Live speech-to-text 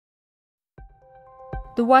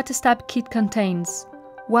The WataStab Kit contains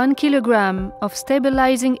 1 kilogram of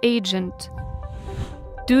stabilizing agent.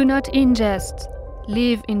 Do not ingest,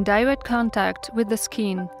 leave in direct contact with the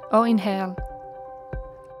skin or inhale.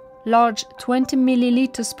 Large 20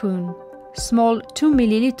 ml spoon, small 2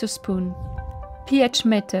 ml spoon. pH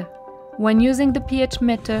meter. When using the pH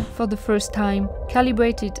meter for the first time,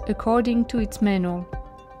 calibrate it according to its manual.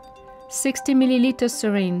 60 ml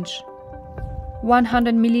syringe.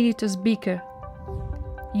 100 ml beaker.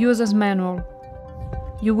 User's manual.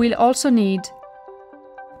 You will also need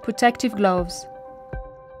protective gloves.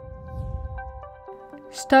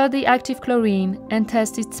 Stir the active chlorine and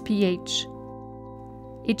test its pH.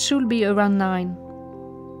 It should be around 9.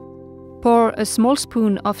 Pour a small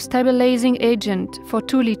spoon of stabilizing agent for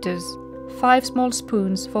 2 liters, 5 small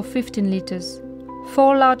spoons for 15 liters,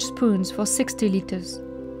 4 large spoons for 60 liters.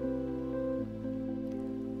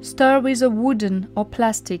 Stir with a wooden or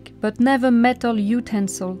plastic but never metal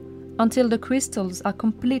utensil until the crystals are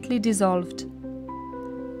completely dissolved.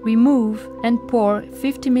 Remove and pour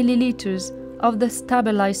 50 ml of the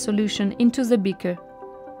stabilized solution into the beaker.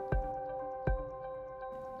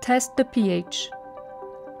 Test the pH.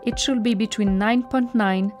 It should be between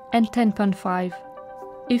 9.9 and 10.5.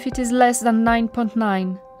 If it is less than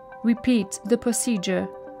 9.9, repeat the procedure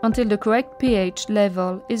until the correct pH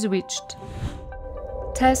level is reached.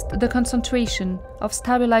 Test the concentration of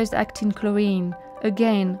stabilized actin chlorine,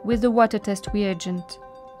 again with the WataTest reagent.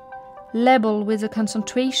 Label with the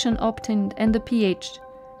concentration obtained and the pH.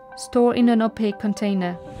 Store in an opaque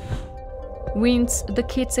container. Rinse the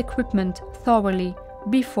kit's equipment thoroughly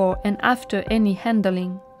before and after any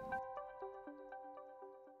handling.